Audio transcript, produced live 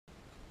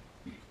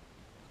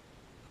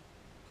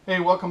Hey,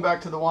 welcome back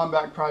to the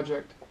Wombat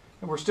project.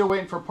 And we're still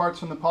waiting for parts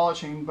from the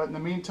polishing, but in the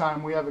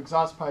meantime we have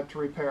exhaust pipe to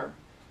repair.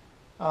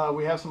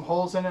 We have some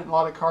holes in it and a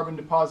lot of carbon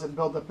deposit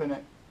buildup in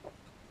it.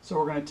 So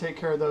we're going to take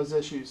care of those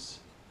issues.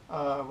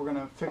 We're going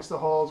to fix the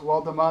holes,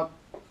 weld them up,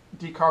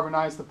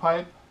 decarbonize the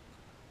pipe,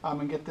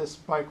 and get this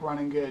bike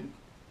running good.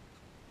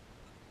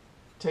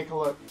 Take a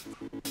look.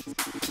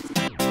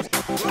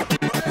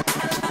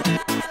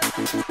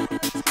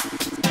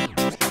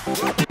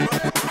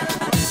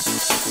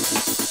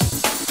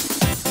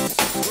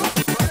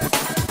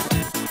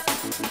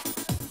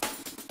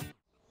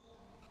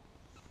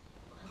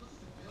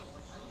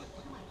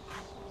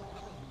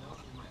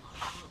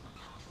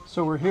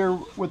 So we're here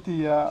with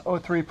the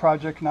 03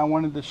 project, and I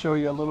wanted to show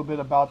you a little bit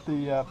about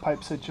the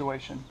pipe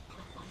situation.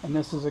 And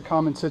this is a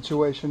common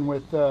situation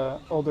with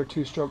older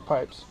two-stroke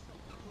pipes.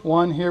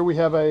 One, here we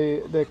have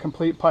the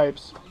complete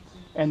pipes,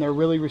 and they're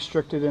really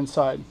restricted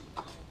inside.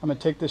 I'm going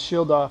to take this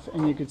shield off,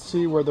 and you can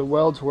see where the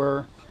welds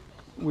were.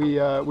 We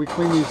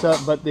cleaned these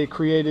up, but they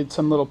created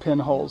some little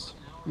pinholes.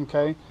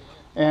 Okay,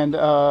 and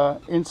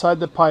inside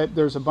the pipe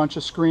there's a bunch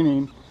of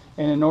screening,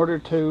 and in order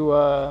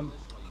to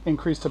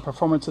increase the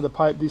performance of the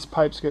pipe, these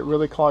pipes get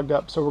really clogged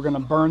up. So we're going to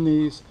burn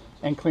these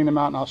and clean them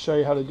out, and I'll show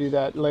you how to do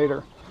that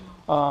later.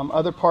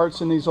 Other parts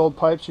in these old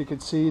pipes, you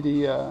can see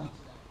the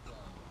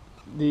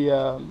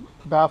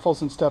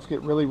baffles and stuff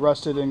get really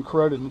rusted and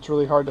corroded, and it's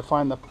really hard to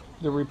find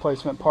the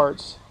replacement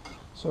parts.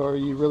 So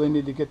you really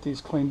need to get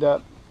these cleaned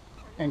up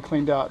and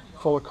cleaned out,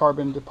 full of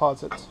carbon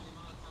deposits.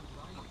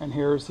 And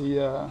here's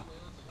the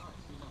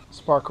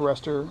spark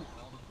arrestor.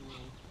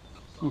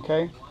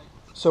 Okay,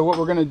 so what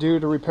we're going to do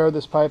to repair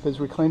this pipe is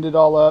we cleaned it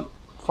all up,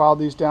 filed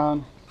these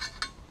down.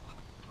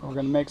 We're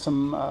going to make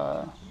some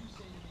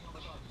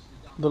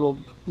little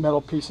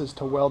metal pieces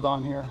to weld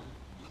on here.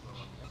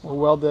 We'll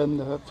weld them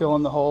to fill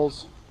in the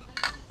holes.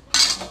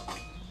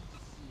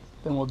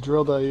 Then we'll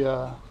drill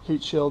the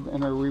heat shield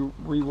and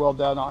re-weld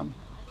that on.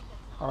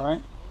 All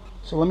right.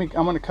 So I'm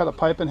going to cut a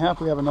pipe in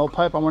half. We have an old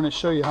pipe. I want to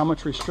show you how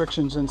much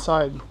restrictions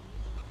inside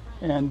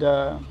and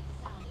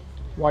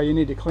why you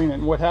need to clean it.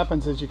 And what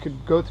happens is you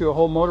could go through a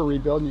whole motor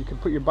rebuild, and you could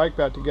put your bike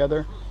back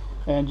together,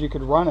 and you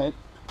could run it,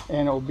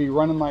 and it will be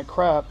running like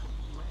crap.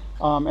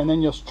 And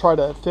then you'll try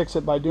to fix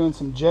it by doing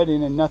some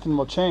jetting, and nothing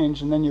will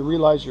change. And then you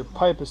realize your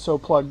pipe is so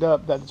plugged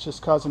up that it's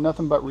just causing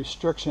nothing but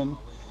restriction,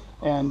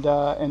 and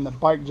the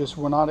bike just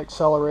will not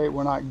accelerate,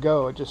 will not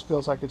go. It just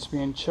feels like it's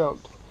being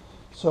choked.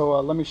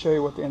 So let me show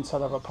you what the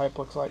inside of a pipe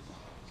looks like.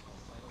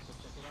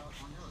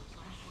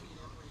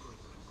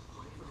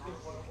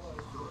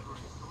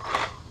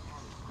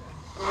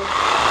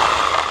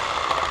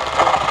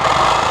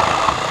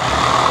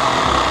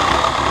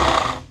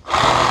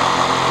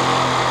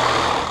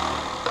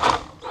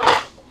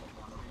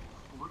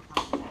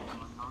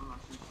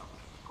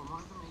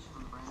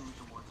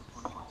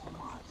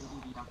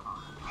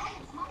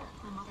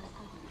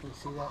 Can you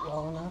see that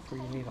well enough, or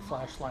you need a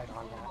flashlight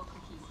on that?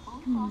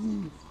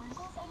 Mm-hmm.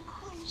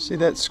 See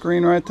that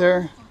screen right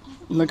there?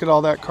 Look at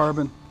all that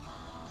carbon.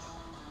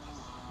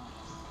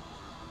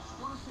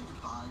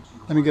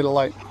 Let me get a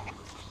light.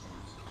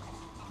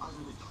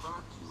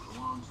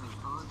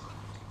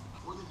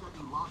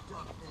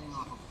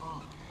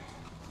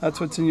 That's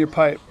what's in your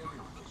pipe.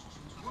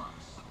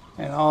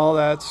 And all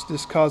that's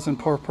just causing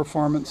poor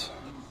performance.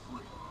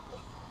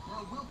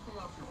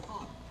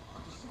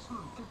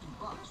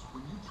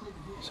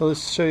 So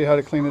let's show you how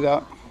to clean it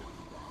out.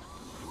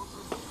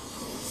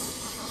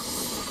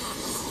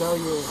 So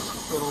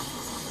it'll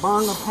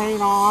burn the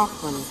paint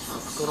off, and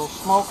it'll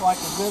smoke like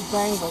a good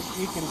thing, but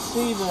you can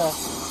see the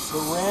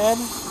red,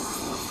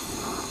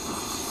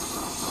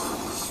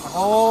 the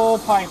whole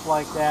pipe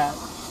like that,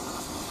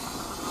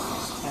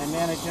 and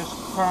then it just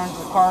turns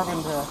the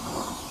carbon to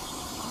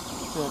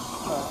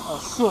a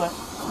soot,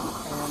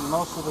 and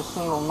most of the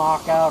soot will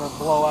knock out or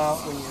blow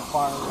out when you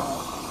fire it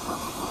up.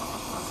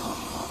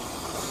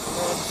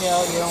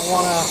 Tell you don't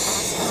want to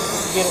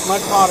get it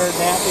much hotter than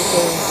that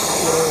because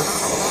you'll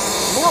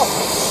melt.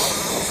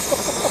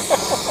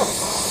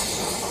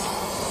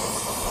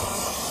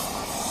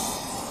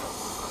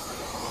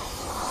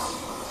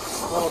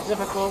 A little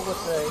difficult with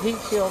the heat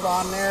shield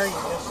on there. You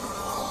just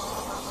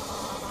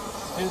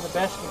do the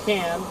best you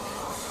can.